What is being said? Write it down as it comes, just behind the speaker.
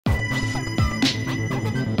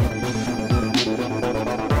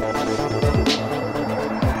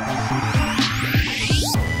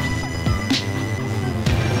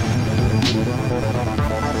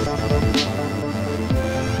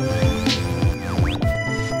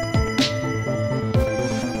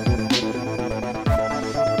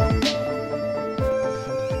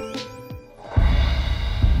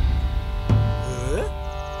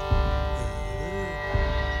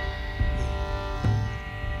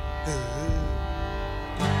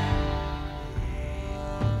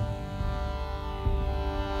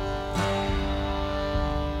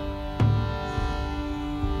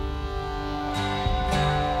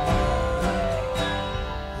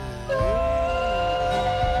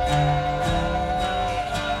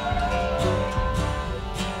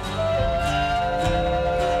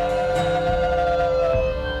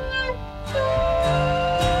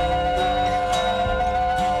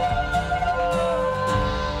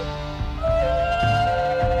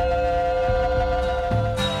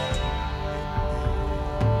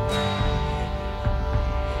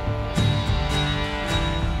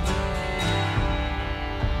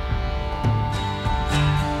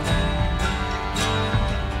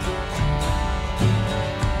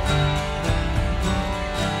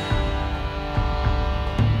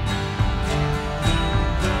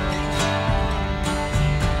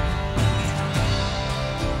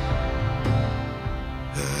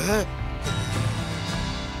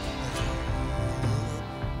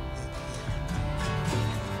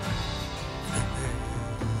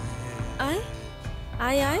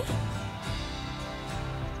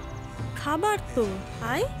খাবার তো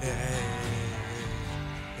আয়।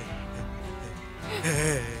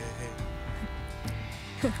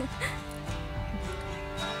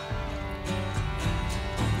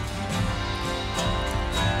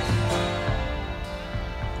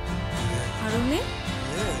 আরনে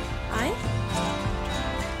আয়।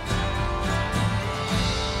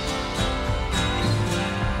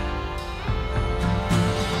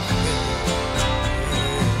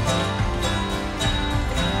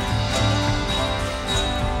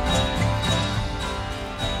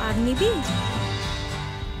 নিবি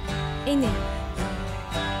এই নে।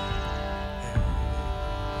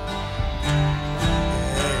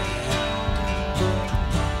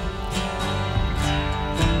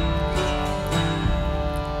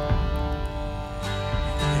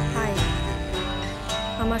 আয়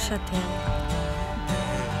আমার সাথে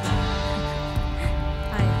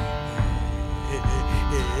আয়।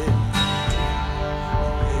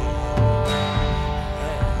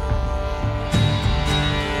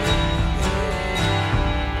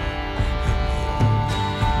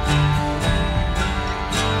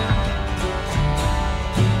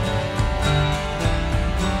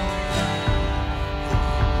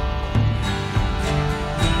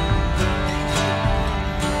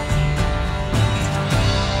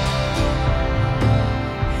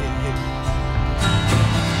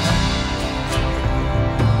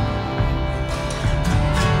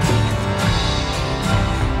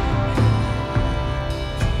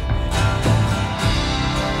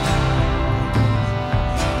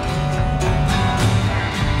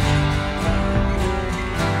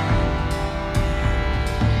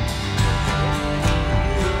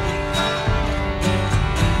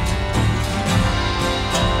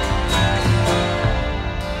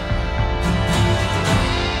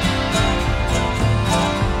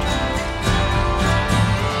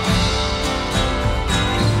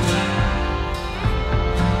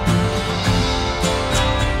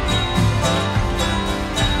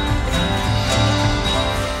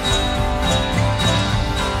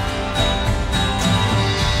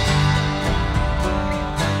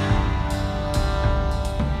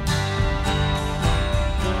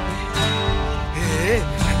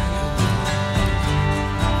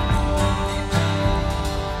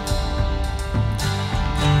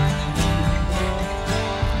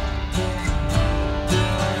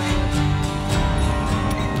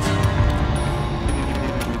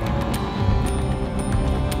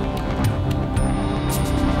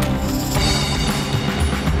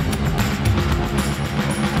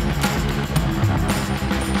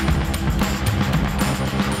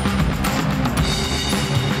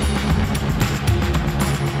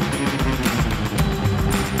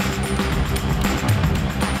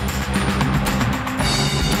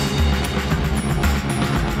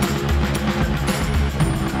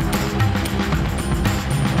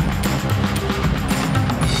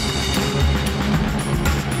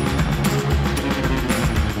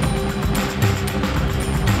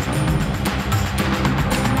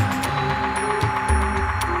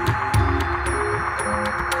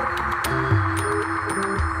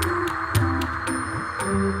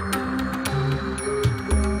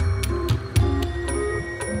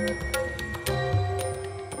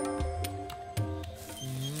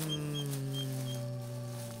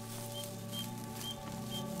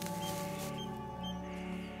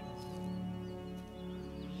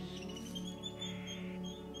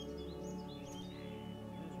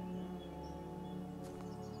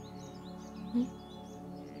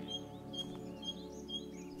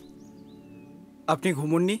 আপনি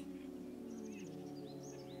ঘুমোননি?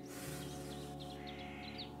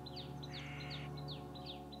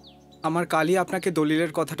 আমার কালই আপনাকে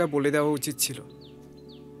দলিলের কথাটা বলে দেওয়া উচিত ছিল।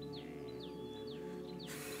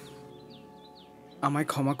 আমায়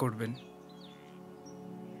ক্ষমা করবেন।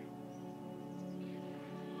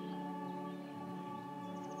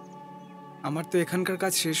 আমার তো এখানকার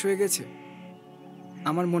কাজ শেষ হয়ে গেছে।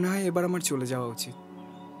 আমার মনে হয় এবার আমার চলে যাওয়া উচিত।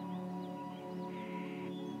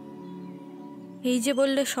 এই যে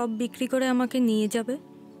বললে সব বিক্রি করে আমাকে নিয়ে যাবে,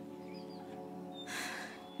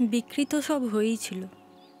 বিক্রি তো সব হয়েই ছিল,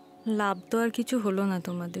 লাভ তো আর কিছু হলো না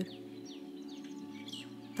তোমাদের।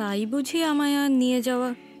 তাই বুঝি আমায় আর নিয়ে যাওয়া।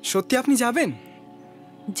 সত্যি আপনি যাবেন?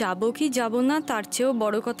 যাব কি যাব না তার চেয়েও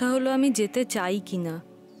বড় কথা হলো আমি যেতে চাই কি না।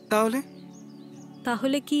 তাহলে?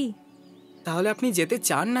 তাহলে কি? তাহলে আপনি যেতে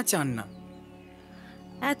চান না চান না?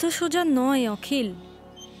 এত সোজা নয় অখিল।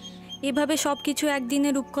 এভাবে সব কিছু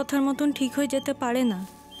একদিনের রূপকথার মতন ঠিক হয়ে যেতে পারে না,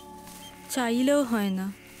 চাইলেও হয় না।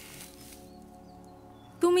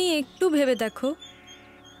 তুমি একটু ভেবে দেখো,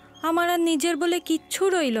 আমার আর নিজের বলে কিচ্ছু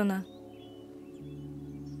রইল না।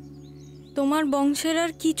 তোমার বংশের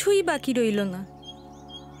আর কিছুই বাকি রইল না।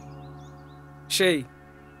 সেই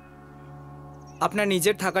আপনার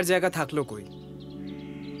নিজের থাকার জায়গা থাকলো কই?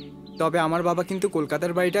 তবে আমার বাবা কিন্তু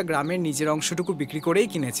কলকাতার বাড়িটা গ্রামের নিজের অংশটুকু বিক্রি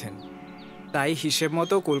করেই কিনেছেন। তাই হিসেব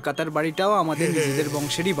মতো কলকাতার বাড়িটাও আমাদের নিজেদের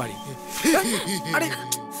বংশেরই বাড়ি। আরে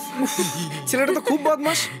ছেলেটা তো খুব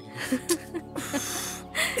বদমাশ।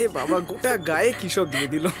 এ বাবা, গোটা গায়ে কিসব দিয়ে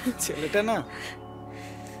দিল ছেলেটা না।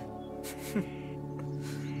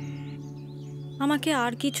 আমাকে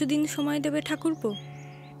আর কিছুদিন সময় দেবে ঠাকুরপো?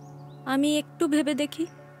 আমি একটু ভেবে দেখি।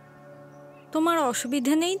 তোমার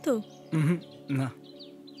অসুবিধে নেই তো? না।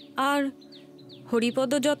 আর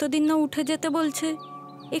হরিপদ যতদিন না উঠে যেতে বলছে,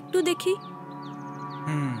 একটু দেখি।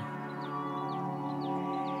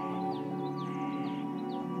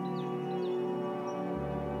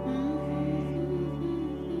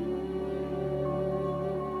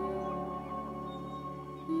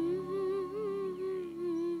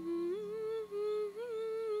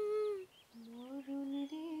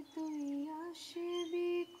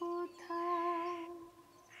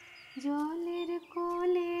 জলের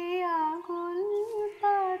কোলে আগুন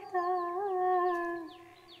পাতা,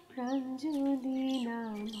 প্রাণ যদি না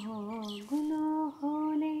ভগ্ন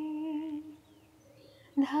হলে,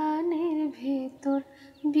 ধানের ভেতর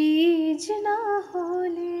বীজ না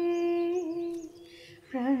হলে,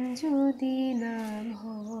 প্রাণ যদি না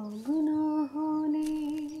ভগ্ন হলে,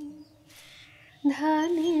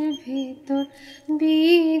 ধানের ভেতর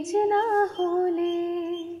বীজ না হলে,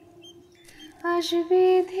 আসবে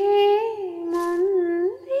ধে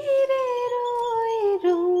মন্দিরের ওই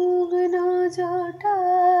রুগ্ন জটা,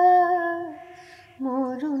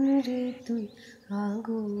 মরণ রে তুই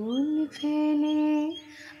আগুন ফেলে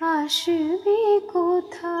আসবি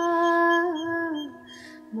কোথা,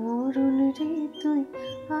 মরণ রে তুই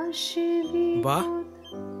আসবি। বাহ,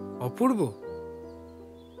 অপূর্ব।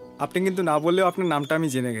 আপনি কিন্তু না বললেও আপনার নামটা আমি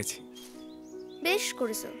জেনে গেছি। বেশ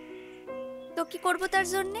করেছো। তো কি করবো তার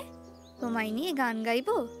জন্যে? তোমায় নিয়ে গান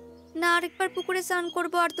গাইবো না আরেকবার পুকুরে স্নান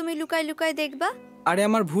করবো আর তুমি লুকায় লুকায় দেখবা? আরে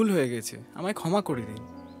আমার ভুল হয়ে গেছে, আমায় ক্ষমা করে দিন।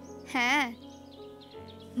 হ্যাঁ,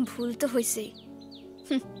 ভুল তো হয়েছেই।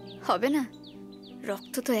 হবে না,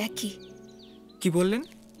 রক্ত তো একই। কি বললেন?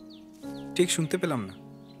 ঠিক শুনতে পেলাম না।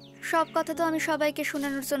 সব কথা তো আমি সবাইকে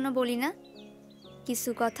শোনানোর জন্য বলি না, কিছু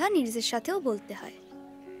কথা নিজের সাথেও বলতে হয়।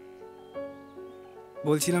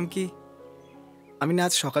 বলছিলাম কি, আমি না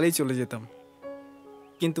আজ সকালেই চলে যেতাম,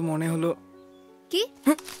 কিন্তু মনে হলো। কি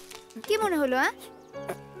কি মনে হলো?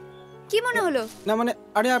 কি মনে হলো? না মানে,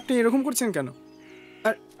 আরে আপনি এরকম করছেন কেন?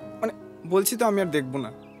 আর মানে বলছি তো আমি আর দেখবো না।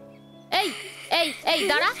 এই এই এই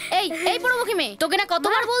দাঁড়া, এই এই পরমুখী মেয়ে, তোকে না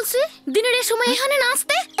কতবার বলছি দিনের এই সময় এখানে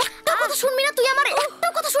নাচতে? একটা কথা শুনবি না তুই? আমার একটা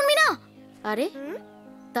কথা শুনবি না? আরে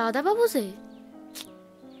দাদা বাবু যে,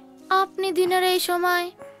 আপনি দিনের এই সময়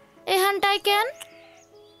এখানটায় কেন?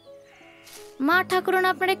 মা ঠাকুরন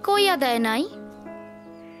আপনারে কইয়া দেয় নাই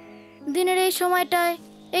দিনের এই সময়টায়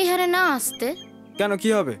এইখানে না আসতে? কেন, কি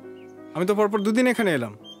হবে? আমি তো পরপর দুদিন এখানে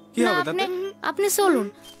এলাম, কি হবে তাতে? আপনি চলুন,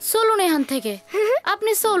 চলুন এখান থেকে,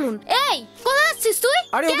 আপনি চলুন। এই কোথায় যাচ্ছিস তুই?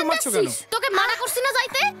 আরে ওকে মারছো কেন? তোকে মানা করছি না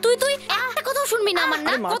যাইতে? তুই তুই একটা কথা শুনবি না আমার?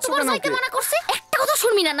 না কতবার যাইতে মানা করছি, একটা কথা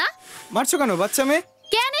শুনবি না? না মারছো কেন বাচ্চা মেয়ে?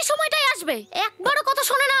 কেন এই সময়টাই আসবে? একবারও কথা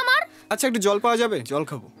শোনে না আমার। আচ্ছা একটু জল পাওয়া যাবে? জল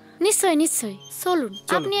খাবো। নিশ্চয় নিশ্চয়, চলুন।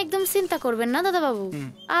 আপনি একদম চিন্তা করবেন না দাদা বাবু,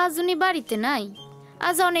 আজ উনি বাড়িতে নাই,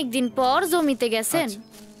 আজ অনেকদিন পর জমিতে গেছেন।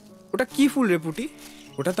 ওটা কি ফুল রে পুটি?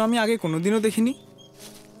 ওটা তো আমি আগে কোনোদিনও দেখিনি।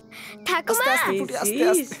 ঠাকুমা, আস্তে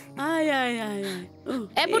আস্তে। আয় আয় আয় আয়।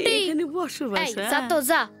 এ পুটি, এখানে বসো এই বাসা। যা তো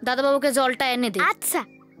যা, দাদা বাবুকে জলটা এনে দে। আচ্ছা।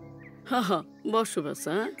 হ্যাঁ হ্যাঁ, বসো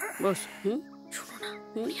বাসা, বসো। শুনো না,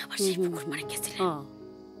 উনি আবার সেই পুকুর পাড়ে গেছিলেন।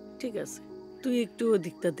 ঠিক আছে, তুই একটু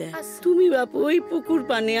ওদিকটা দেখ। তুমি বাপু ওই পুকুর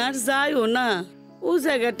পানে আর যাইও না, ও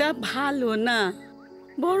জায়গাটা ভালো না।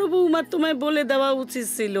 বড় বৌমার তোমায় বলে দেওয়া উচিত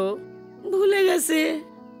ছিল, ভুলে গেছে।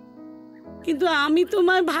 কিন্তু আমি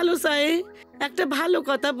তোমায় ভালো চাই একটা ভালো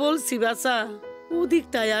কথা বলছি বাসা,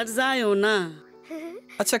 ওদিকটায় আর যাইও না।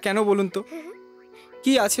 আচ্ছা কেন বলুন তো,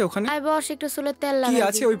 কি আছে ওখানে? আয় বস, একটু চুলে তেল কি লাগাই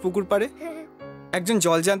আছে ওই পুকুর পাড়ে? একজন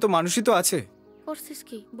জলজ্যান্ত মানুষই তো আছে। করছিস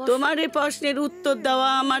কি? তোমার এই প্রশ্নের উত্তর দেওয়া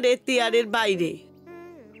আমার এখতিয়ারের বাইরে।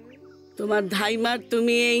 তোমার ধাইমার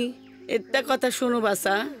তুমি এই একটা কথা শোনো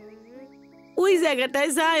বাসা, ওই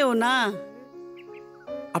জায়গাটায় যাইও না।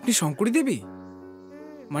 আপনি শঙ্করী দেবী,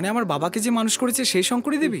 মানে আমার বাবাকে যে মানুষ করেছে সেই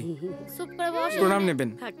শঙ্করী দেবী? চুপ করে বস। প্রণাম নেবেন।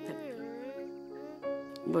 থাক থাক,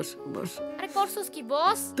 বস বস। আরে করছিস কি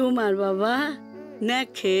বস? তোমার বাবা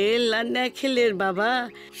নেখেল আর নেখেলের বাবা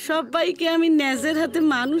সবাইকে আমি নেজের হাতে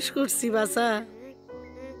মানুষ করছি বাসা,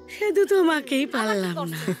 শুধু তোমাকেই পারলাম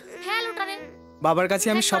না। হ্যাঁ লোটারে। বাবার কাছে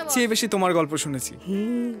আমি সবচেয়ে বেশি তোমার গল্প শুনেছি।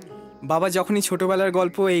 বাবা যখনই ছোটবেলার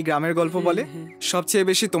গল্প, এই গ্রামের গল্প বলে, সবচেয়ে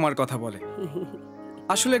বেশি তোমার কথা বলে।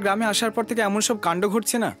 আসলে গ্রামে আসার পর থেকে এমন সব কাণ্ড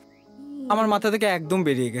ঘটছে না, আমার মাথা থেকে একদম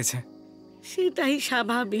বেরিয়ে গেছে। সেটাই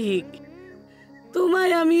স্বাভাবিক।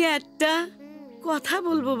 তোমায় আমি একটা কথা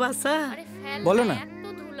বলবো বাসা। বলো না।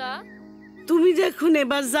 তুমি যখন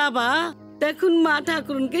এবার যাবা তখন মা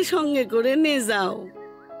ঠাকুরকে সঙ্গে করে নিয়ে যাও।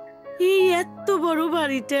 এই এত বড়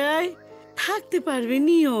বাড়িটায় থাকতে পারবে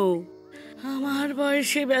নিও। আমার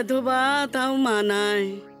বয়সে বেধবা তাও মানায়,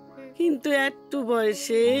 কিন্তু একটু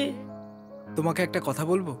বয়সে। তোমাকে একটা কথা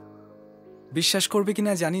বলবো, বিশ্বাস করবে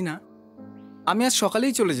কিনা জানি না, আমি আজ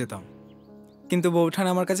সকালেই চলে যেতাম, কিন্তু বউঠান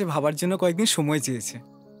আমার কাছে ভাবার জন্য কয়েকদিন সময় চেয়েছে।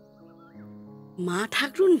 মা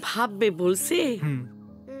ঠাকুরন ভাববে বলছে?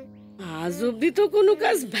 আজ অব্দি তো কোনো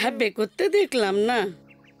কাজ ভাববে করতে দেখলাম না।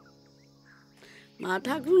 মা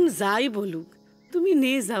ঠাকুরন যাই বলুক, তুমি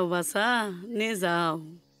নে যাও বাসা, নে যাও।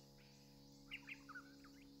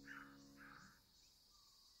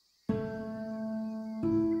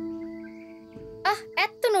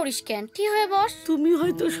 এত নড়িস কেন? ঠিক হয়ে বস। তুমি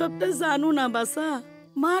হয়তো সবটা জানো না বাসা,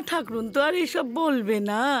 মা ঠাকুরন তো আর এসব বলবে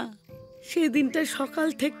না। সেদিনটা সকাল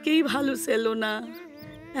থেকেই ভালো ছিল না।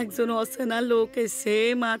 একজন অচেনা লোক এসে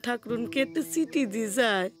মা ঠাকুরনকে একটা চিঠি দিয়ে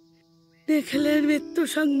যায়। নেখেলের মৃত্যু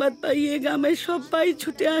সংবাদ পাইয়ে গ্রামের সবাই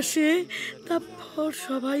ছুটে আসে, তারপর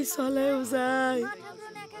সবাই চলেও যায়।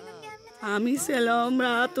 আমি ছিলাম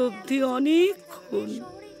রাত অবধি অনেকক্ষণ।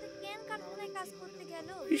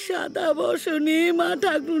 সাদা বসনে মা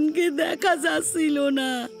ঠাকুরনকে দেখা যাচ্ছিল না।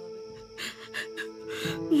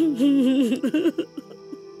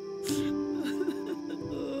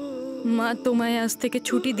 মা তোমায় আজ থেকে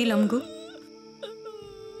ছুটি দিলাম গো।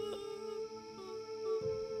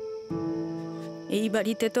 এই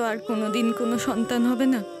বাড়িতে তো আর কোনোদিন কোনো সন্তান হবে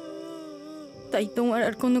না, তাই তোমার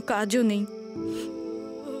আর কোনো কাজও নেই।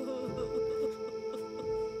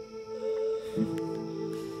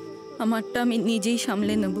 আমারটা আমি নিজেই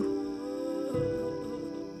সামলে নেব।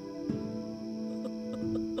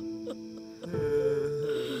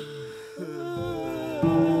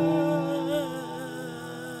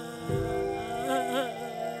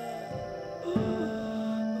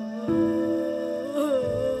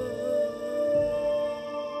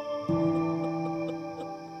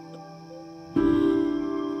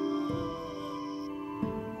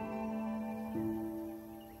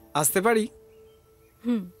 আসতে পারি?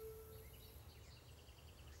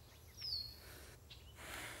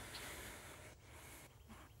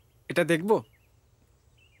 এটা দেখবো?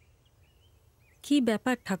 কি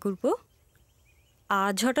ব্যাপার ঠাকুরপো,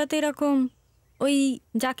 আজ হঠাৎ এরকম ওই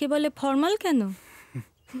যাকে বলে ফর্মাল কেন?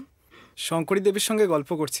 শঙ্করী দেবীর সঙ্গে গল্প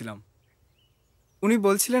করছিলাম, উনি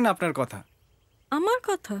বলছিলেন আপনার কথা। আমার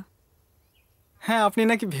কথা? হ্যাঁ, আপনি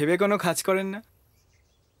নাকি ভেবে কোনো কাজ করেন না।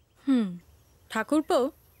 ঠাকুরপো,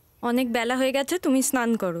 অনেক বেলা হয়ে গেছে, তুমি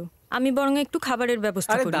স্নান করো, আমি বরং একটু খাবারের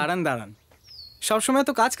ব্যবস্থা আরে করি। দাঁড়ান দাঁড়ান, সবসময়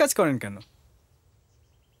তো কাজ কাজ করেন কেন?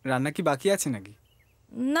 রান্না কি বাকি আছে নাকি?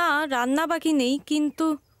 না, রান্না বাকি নেই, কিন্তু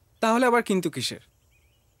তাহলে আবার কিন্তু কিসের?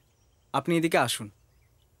 আপনি এদিকে আসুন,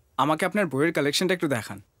 আমাকে আপনার বইয়ের কালেকশনটা একটু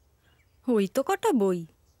দেখান। ওই তো কটা বই,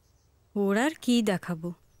 ওর আর কি দেখাবো।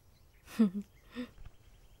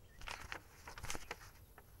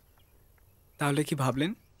 তাহলে কি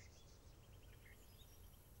ভাবলেন?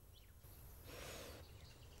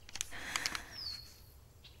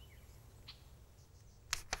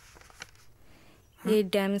 A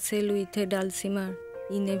damsel with a dulcimer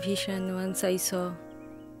in a vision once I saw.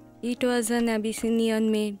 It was an Abyssinian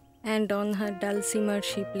maid, and on her dulcimer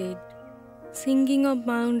she played, singing of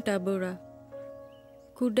Mount Tabora.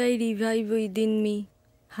 Could I revive within me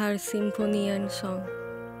her symphony and song?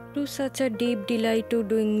 To such a deep delight to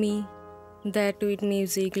doing me, that with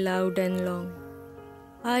music loud and long,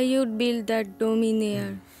 I would build that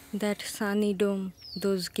dominaire, that sunny dome,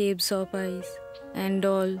 those caves of eyes, and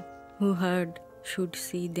all who heard should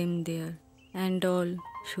see them there, and all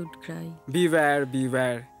should cry. Beware,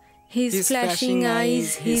 beware. His flashing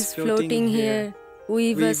eyes, his floating hair,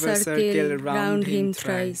 weave a circle round him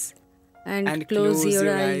thrice, and close your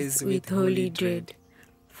eyes with holy dread.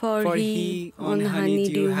 For he on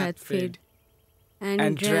honeydew hath fed,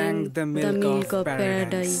 and drank the milk of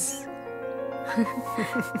paradise.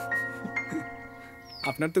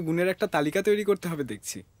 আপনার তো গুণের একটা তালিকা তৈরি করতে হবে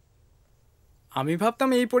দেখছি। আমি ভাবতাম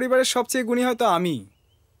এই পরিবারের সবচেয়ে গুণী হয়তো আমি,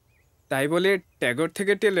 তাই বলে ট্যাগর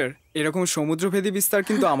থেকে টেলর এরকম সমুদ্রভেদী বিস্তার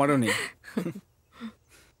কিন্তু আমারও নেই।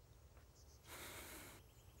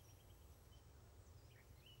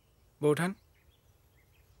 বৌঠান,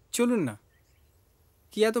 চলুন না।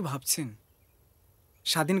 কি এত ভাবছেন?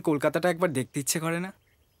 স্বাধীন কলকাতাটা একবার দেখতে ইচ্ছে করে না?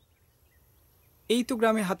 এই তো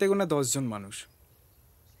গ্রামে হাতে গোনা 10 জন মানুষ,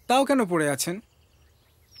 তাও কেন পড়ে আছেন?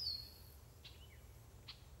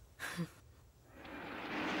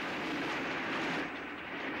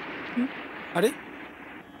 আরে,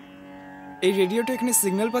 এই রেডিওটা এখানে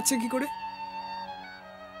সিগন্যাল পাচ্ছে কি করে?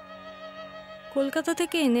 কলকাতা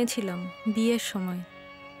থেকে এনেছিলাম বিয়ের সময়।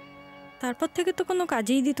 তারপর থেকে তো কোনো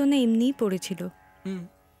কাজেই দিত না, এমনিই পড়েছিল।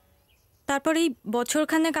 তারপর এই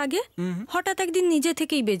বছরখানেক আগে হঠাৎ একদিন নিজে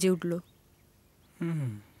থেকেই বেজে উঠল।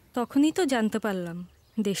 তখনই তো জানতে পারলাম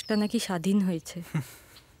দেশটা নাকি স্বাধীন হয়েছে।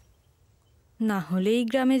 না হলে এই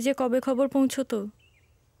গ্রামে যে কবে খবর পৌঁছতো।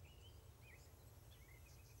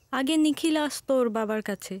 আগে নিখিল আসতো ওর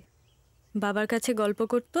বাবার কাছে গল্প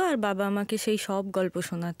করতো, আর বাবা আমাকে সেই সব গল্প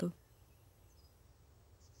শোনাতো।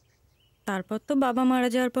 তারপর তো বাবা মারা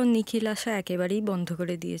যাওয়ার পর নিখিল আসা একেবারেই বন্ধ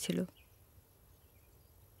করে দিয়েছিল।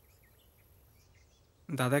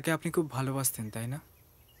 দাদাকে আপনি খুব ভালোবাসতেন, তাই না?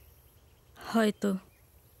 হয়তো,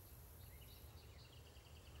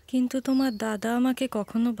 কিন্তু তোমার দাদা আমাকে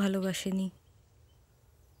কখনো ভালোবাসেনি।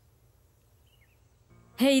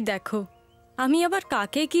 হেই দেখো, আমি আবার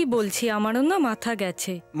কাকে কি বলছি, আমারও না মাথা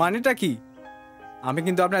গেছে। মানেটা কি? আমি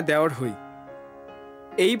কিন্তু আপনার দেওর হই।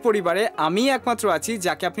 এই পরিবারে আমি একমাত্র আছি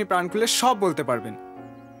যাকে আপনি প্রাণ খুলে সব বলতে পারবেন।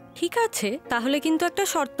 ঠিক আছে, তাহলে কিন্তু একটা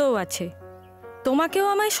শর্তও আছে। তোমাকেও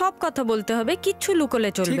আমায় সব কথা বলতে হবে, কিচ্ছু লুকোলে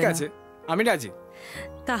চলবে না। ঠিক আছে, আমি রাজি।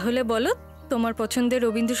 তাহলে বলো, তোমার পছন্দের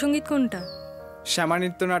রবীন্দ্রসঙ্গীত কোনটা? শ্যামা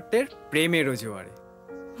নৃত্যনাট্যের প্রেমের জোয়ারে।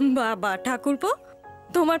 বাবা ঠাকুরপো,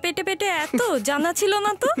 তোমার পেটে পেটে এত জানা ছিল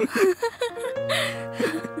না তো।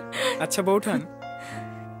 আচ্ছা বৌঠান,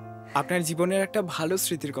 আপনার জীবনের একটা ভালো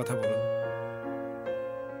স্মৃতির কথা বলুন।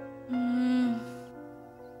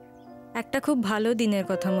 একটা খুব ভালো দিনের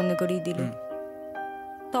কথা মনে করিয়ে দিল।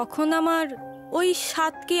 তখন আমার ওই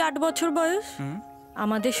 7 কি 8 বছর বয়স।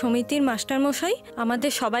 আমাদের সমিতির মাস্টার মশাই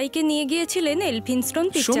আমাদের সবাইকে নিয়ে গিয়েছিলেন এলফিনস্টোন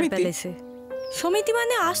পিকচার প্যালেসে। সমিতি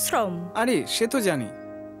মানে আশ্রম। আরে সে তো জানি।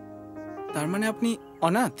 তার মানে আপনি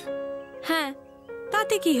অনাথ? হ্যাঁ,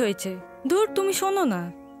 তাতে কি হয়েছে? ধুর, তুমি শোনো না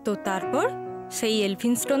তো। তারপর সেই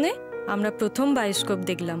এলফিনস্টোনে আমরা প্রথম বায়োস্কোপ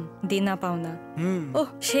দেখলাম, দেনা পাওনা। ওহ,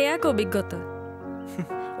 সে এক অভিজ্ঞতা।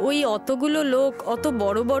 ওই অতগুলো লোক, অত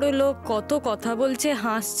বড় বড় লোক, কত কথা বলছে,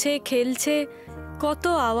 হাসছে, খেলছে, কত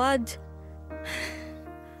আওয়াজ।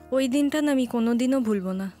 ওই দিনটা না আমি কোনোদিনও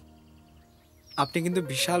ভুলবো না। আপনি কিন্তু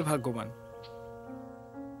বিশাল ভাগ্যবান।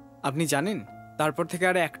 আপনি জানেন, তারপর থেকে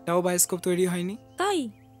আর একটাও বায়োস্কোপ তৈরি হয়নি। তাই?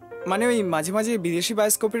 মানে ওই মাঝে মাঝে বিদেশি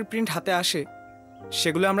বায়োস্কোপের প্রিন্ট হাতে আসে,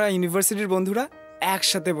 সেগুলো আমরা ইউনিভার্সিটির বন্ধুরা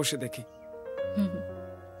একসাথে বসে দেখি।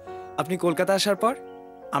 আপনি কলকাতা আসার পর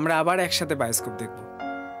আমরা আবার একসাথে বায়োস্কোপ দেখব।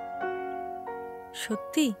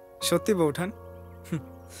 সত্যি? সত্যি বৌঠান।